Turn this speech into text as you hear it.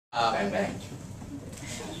Bang, bang.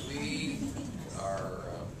 We are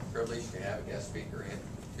privileged to have a guest speaker in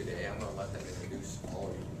today. I'm going to let them introduce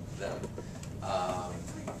all of them.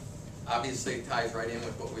 Obviously, it ties right in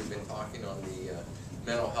with what we've been talking on the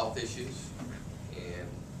mental health issues and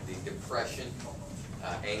the depression,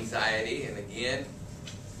 anxiety, and again,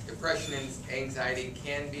 depression and anxiety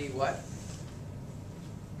can be what?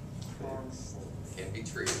 Can be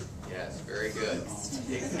treated. Yes, very good.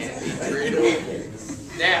 It can be treated.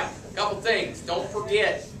 Now, a couple things. Don't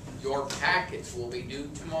forget, your packets will be due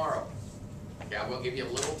tomorrow. Okay, I will give you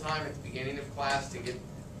a little time at the beginning of class to get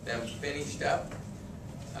them finished up.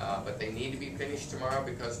 But they need to be finished tomorrow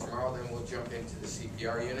because tomorrow then we'll jump into the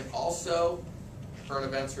CPR unit. Also, current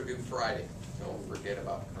events are due Friday. Don't forget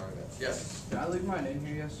about current events. Yes? Did I leave mine in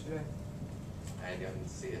here yesterday? I didn't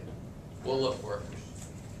see it. We'll look for it.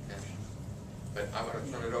 Okay. But I'm going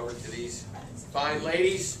to turn it over to these fine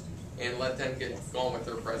ladies and let them get going with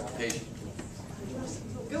their presentation.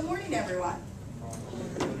 Good morning, everyone.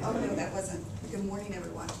 Oh, no, that wasn't. Good morning,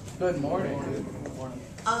 everyone. Good morning. Good morning.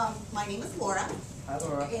 My name is Laura. Hi,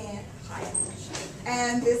 Laura. And, hi.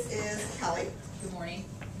 And this is Kelly. Good morning.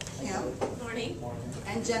 Kim. Good morning.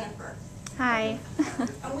 And Jennifer. Hi.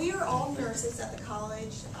 And we are all nurses at the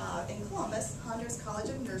college in Columbus, Hondros College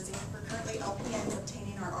of Nursing. We're currently LPNs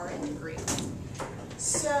obtaining our RN degree.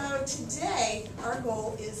 So today, our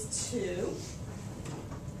goal is to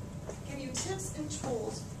give you tips and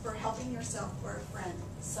tools for helping yourself or a friend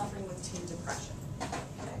suffering with teen depression.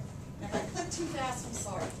 Okay? And if I click too fast, I'm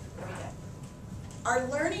sorry. Here we go. Our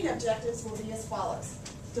learning objectives will be as follows.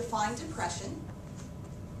 Define depression,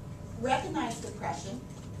 recognize depression,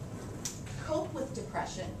 cope with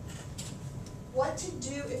depression, what to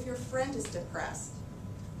do if your friend is depressed,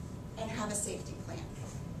 and have a safety plan.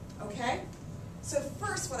 Okay? So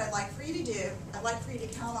first, what I'd like for you to do, I'd like for you to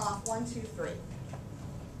count off 1, 2, 3.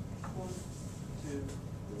 1, 2,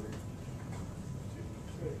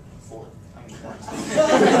 3, 4.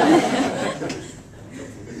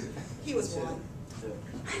 He was 1. 1,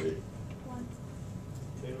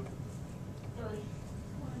 2, 3.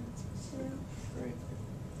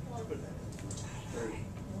 3.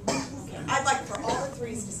 I'd like for all the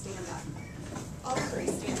threes to stand up. All the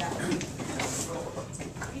threes stand up.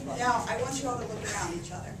 Now, I want you all to look around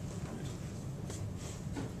each other.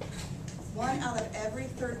 1 out of every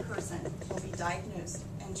third person will be diagnosed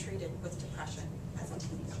and treated with depression as a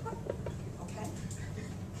teenager. Okay?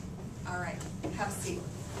 All right. Have a seat.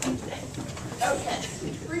 Okay.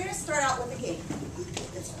 We're going to start out with a game.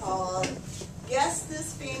 It's called Guess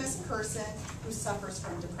This Famous Person Who Suffers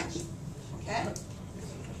from Depression. Okay?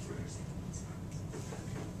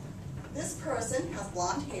 This person has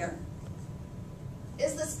blonde hair,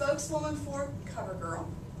 is the spokeswoman for CoverGirl,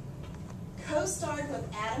 co-starred with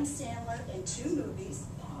Adam Sandler in 2 movies,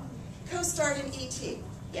 co-starred in E.T.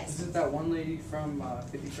 Yes. Is it that one lady from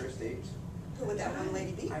 51st Dates? Who would that one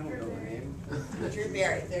lady be? I don't know her name. Drew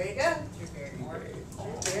Barry. There you go. Drew Barrymore. Drew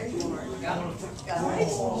Barrymore. Got it. Got it.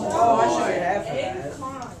 Oh, I should have that.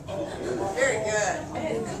 Very good.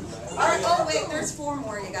 All right. Oh, wait. There's 4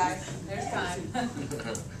 more, you guys. There's time.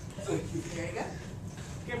 There you go.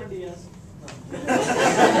 Cameron Diaz.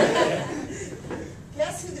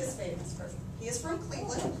 Guess who this famous person? He is from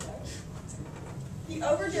Cleveland. He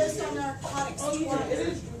overdosed on narcotics twice. It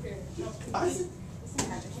is Drew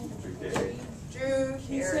Carey. Drew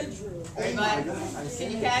He Carey. said Drew. Everybody,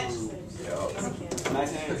 can you catch?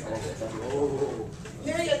 Nice hand.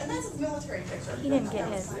 There you go. And that's his military picture. He didn't get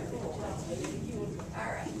his. All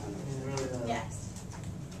right. Next.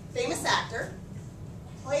 Famous actor.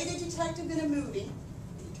 Played a detective in a movie.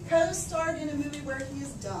 Co-starred in a movie where he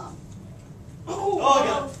is dumb.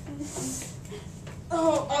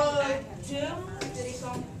 Jim? Did he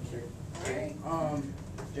call?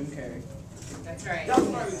 Jim Carrey. That's right. That was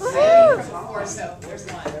my From before, so there's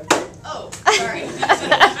 1. Oh, sorry.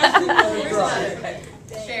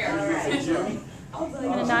 Share. I'm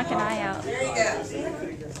gonna knock an eye out. There you go.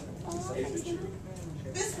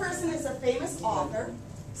 This person is a famous author,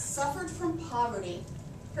 suffered from poverty.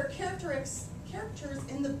 Her characters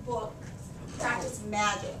in the book practice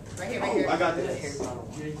magic. Right here, right here. I got this.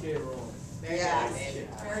 J.K. Rowling. Very Yes. good.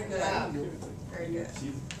 Very good. Wow. Very good.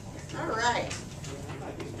 All right.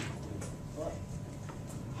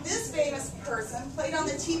 This famous person played on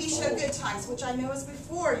the TV show Good Times, which I know is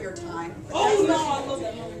before your time. Oh, no, I love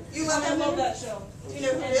that movie. You love that I love movie? that show. Do you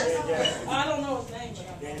know who it is? I don't know his name, but I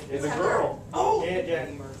know. It's a girl. Oh! And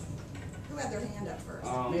Jackie Murphy. Who had their hand up first? Me.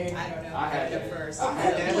 I don't know. I had go that. first. I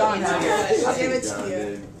had that. John had it. I'll give it to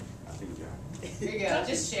you. Here you go.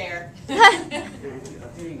 Just share. All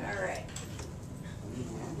right.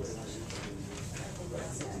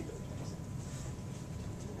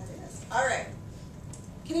 All right.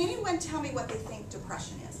 Can anyone tell me what they think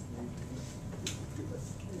depression is?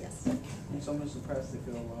 Yes. When someone's depressed, they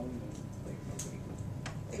feel alone and like nobody.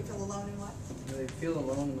 They feel alone in what? They feel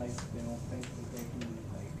alone, like they don't think that they can,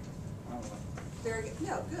 like, I don't know. Very good.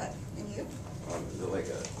 No, good. And you? Is it like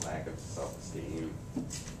a lack of self-esteem?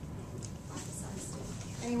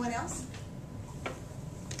 Anyone else?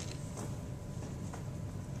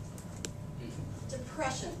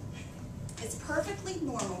 Depression. It's perfectly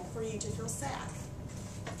normal for you to feel sad.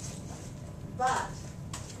 But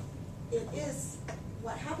it is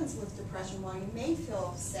what happens with depression. While you may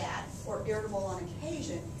feel sad or irritable on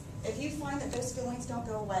occasion, if you find that those feelings don't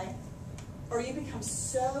go away, or you become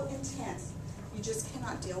so intense you just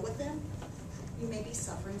cannot deal with them, you may be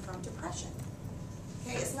suffering from depression.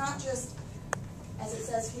 Okay, it's not just, as it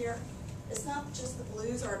says here, it's not just the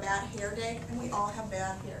blues or a bad hair day, and we all have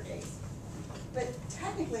bad hair days. But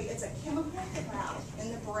technically, it's a chemical cloud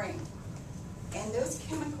in the brain. And those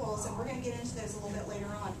chemicals, and we're going to get into those a little bit later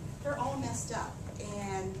on, they're all messed up,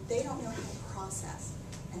 and they don't know how to process,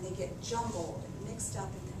 and they get jumbled and mixed up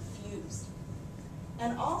and confused.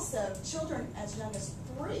 And also, children as young as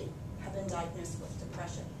 3 have been diagnosed with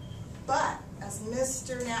depression. But, as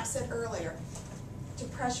Mr. Knapp said earlier,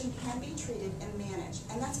 depression can be treated and managed,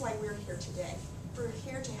 and that's why we're here today. We're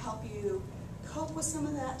here to help you cope with some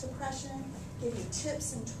of that depression, give you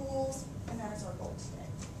tips and tools, and that is our goal today.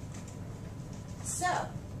 So,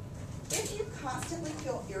 if you constantly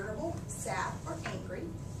feel irritable, sad, or angry,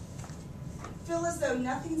 feel as though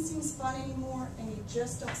nothing seems fun anymore and you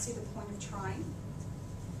just don't see the point of trying,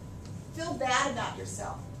 feel bad about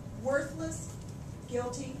yourself, worthless,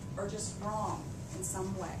 guilty, or just wrong in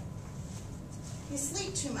some way. You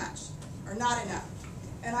sleep too much or not enough,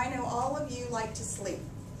 and I know all of you like to sleep.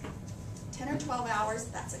 10 or 12 hours,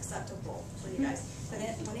 that's acceptable for you guys. But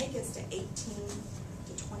when it gets to 18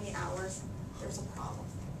 to 20 hours, there's a problem.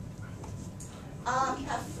 You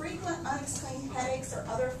have frequent unexplained headaches or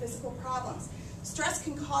other physical problems. Stress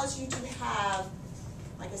can cause you to have,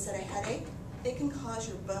 like I said, a headache. It can cause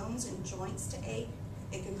your bones and joints to ache.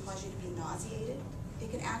 It can cause you to be nauseated. It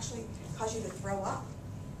can actually cause you to throw up.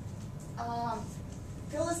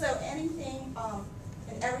 Feel as though anything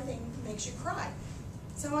and everything makes you cry.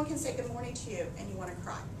 Someone can say good morning to you and you want to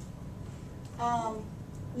cry.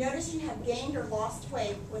 Notice you have gained or lost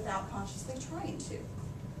weight without consciously trying to.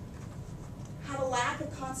 Have a lack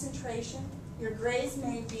of concentration. Your grades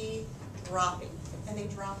may be dropping, and they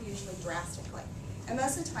drop usually drastically. And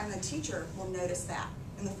most of the time the teacher will notice that,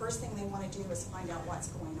 and the first thing they want to do is find out what's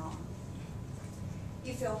going on.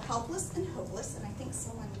 You feel helpless and hopeless, and I think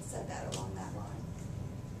someone said that along that line.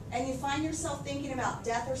 And you find yourself thinking about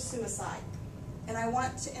death or suicide. And I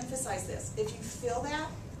want to emphasize this. If you feel that,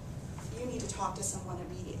 you need to talk to someone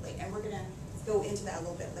immediately. And we're going to go into that a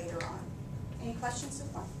little bit later on. Any questions so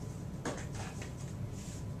far?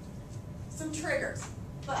 Some triggers.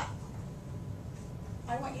 But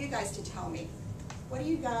I want you guys to tell me, what do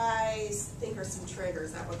you guys think are some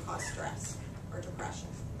triggers that would cause stress or depression?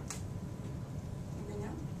 Anybody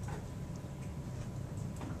know?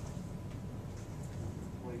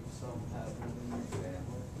 Like something happened in your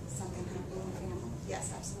family. Something happening in the family?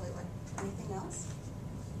 Yes, absolutely. Anything else?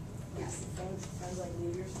 Yes. Friends like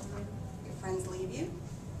leave you or something? Your friends leave you?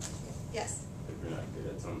 Yes. If you're not good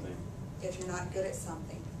at something? If you're not good at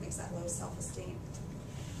something, makes that low self-esteem.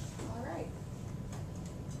 All right.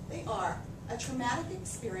 They are a traumatic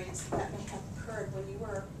experience that may have occurred when you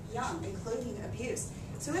were young, including abuse.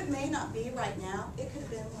 So it may not be right now. It could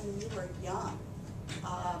have been when you were young.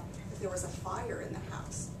 If there was a fire in the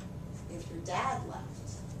house, if your dad left,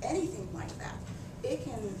 anything like that. It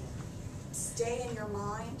can stay in your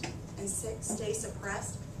mind and stay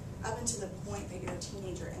suppressed up until the point that you're a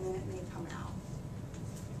teenager, and then it may come out.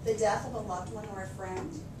 The death of a loved one or a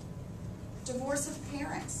friend. Divorce of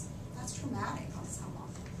parents. That's traumatic on someone.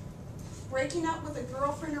 Breaking up with a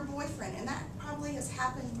girlfriend or boyfriend, and that probably has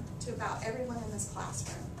happened to about everyone in this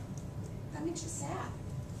classroom. That makes you sad.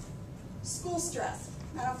 School stress.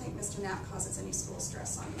 I don't think Mr. Knapp causes any school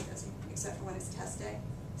stress on you, does he? Except for when it's test day.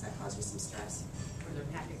 Does that cause you some stress? Or their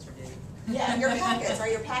packets are due. Yeah, your packets. Are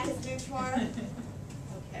your packets due tomorrow?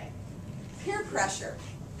 Okay. Peer pressure.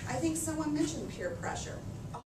 I think someone mentioned peer pressure.